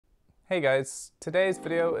Hey guys, today's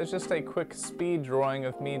video is just a quick speed drawing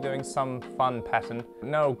of me doing some fun pattern.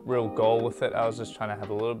 No real goal with it, I was just trying to have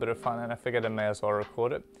a little bit of fun and I figured I may as well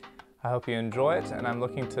record it. I hope you enjoy it, and I'm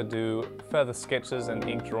looking to do further sketches and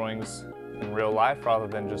ink drawings in real life rather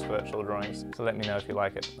than just virtual drawings, so let me know if you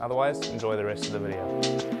like it. Otherwise, enjoy the rest of the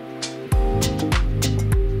video.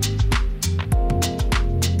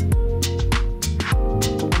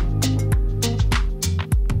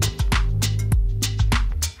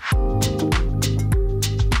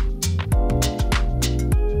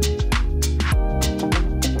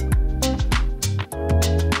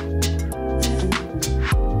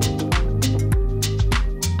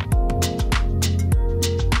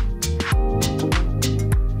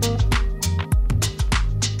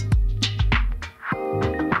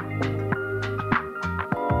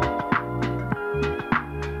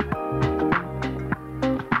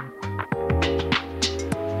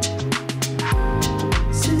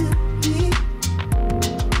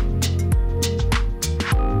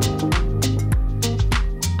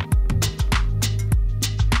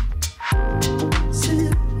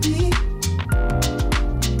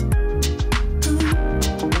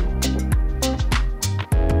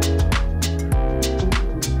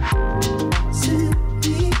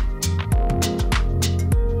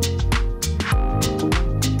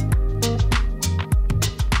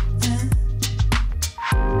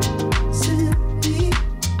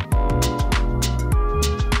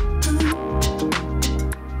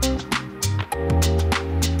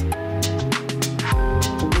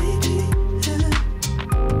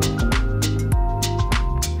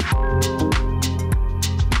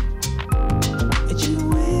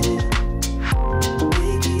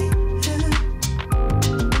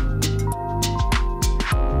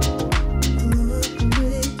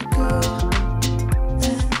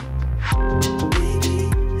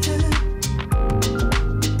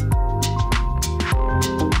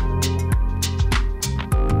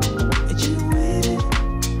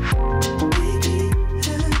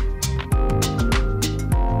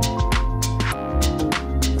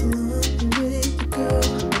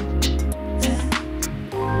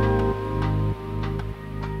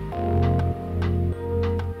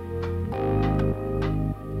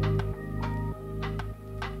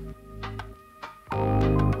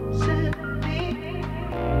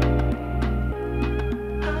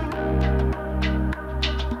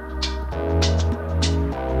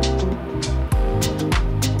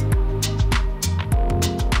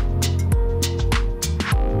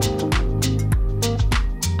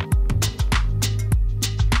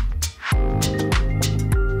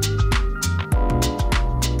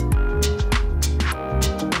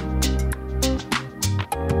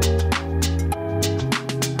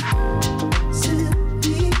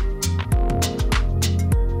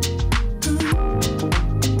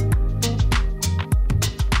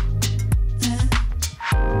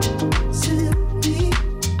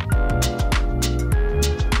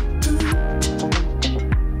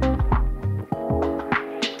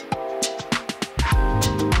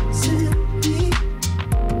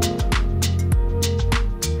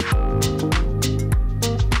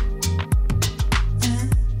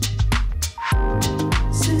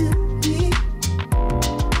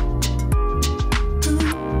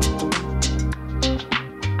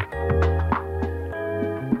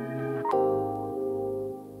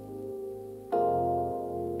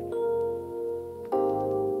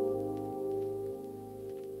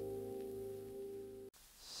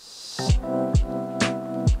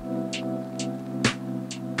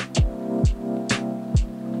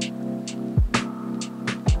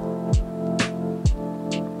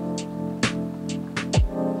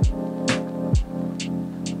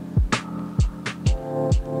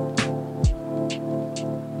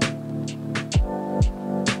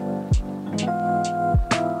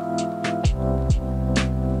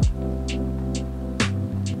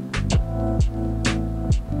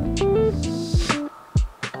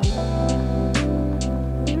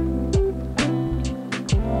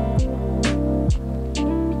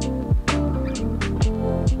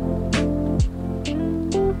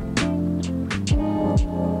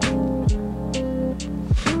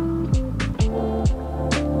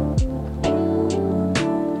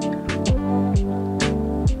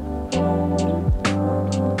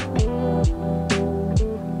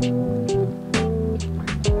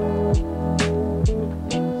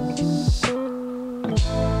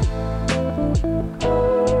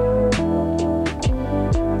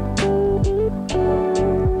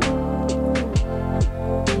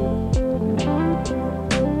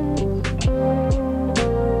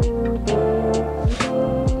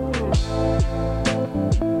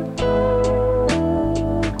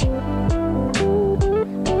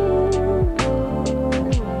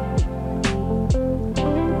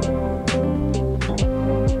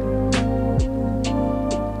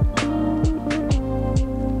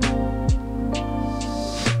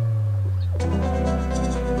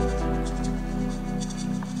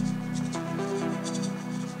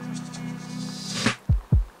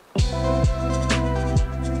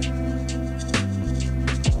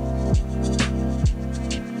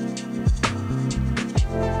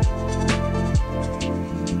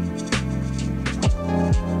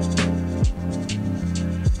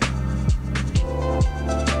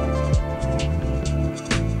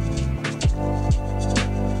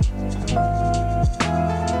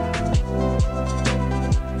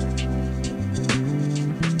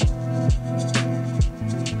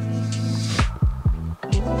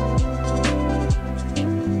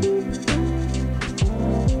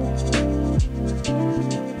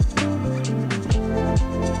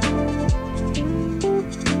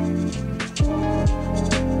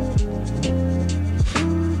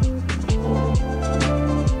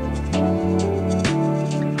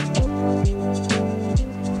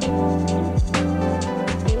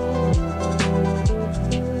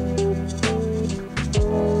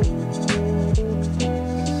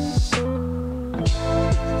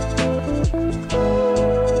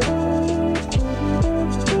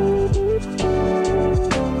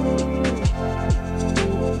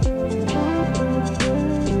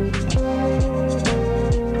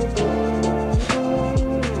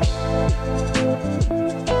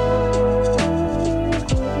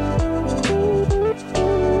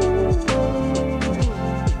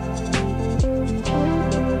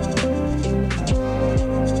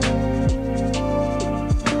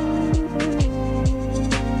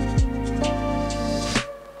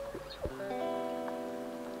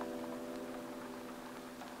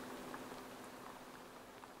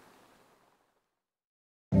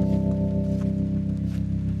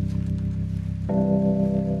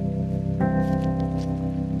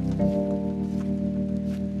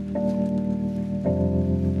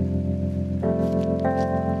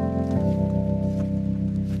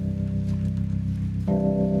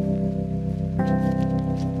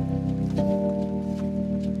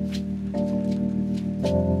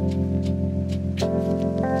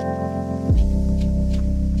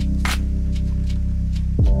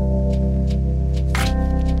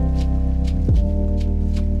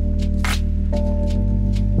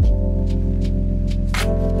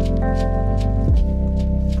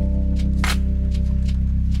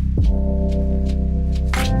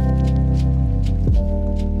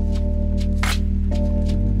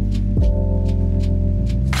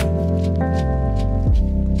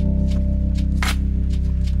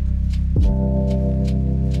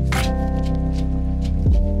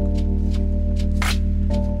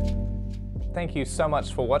 thank you so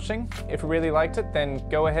much for watching. If you really liked it, then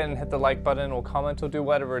go ahead and hit the like button or comment or do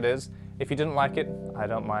whatever it is. If you didn't like it, I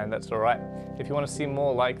don't mind, that's alright. If you want to see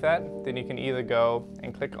more like that, then you can either go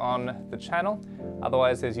and click on the channel,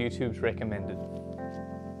 otherwise there's YouTube's recommended.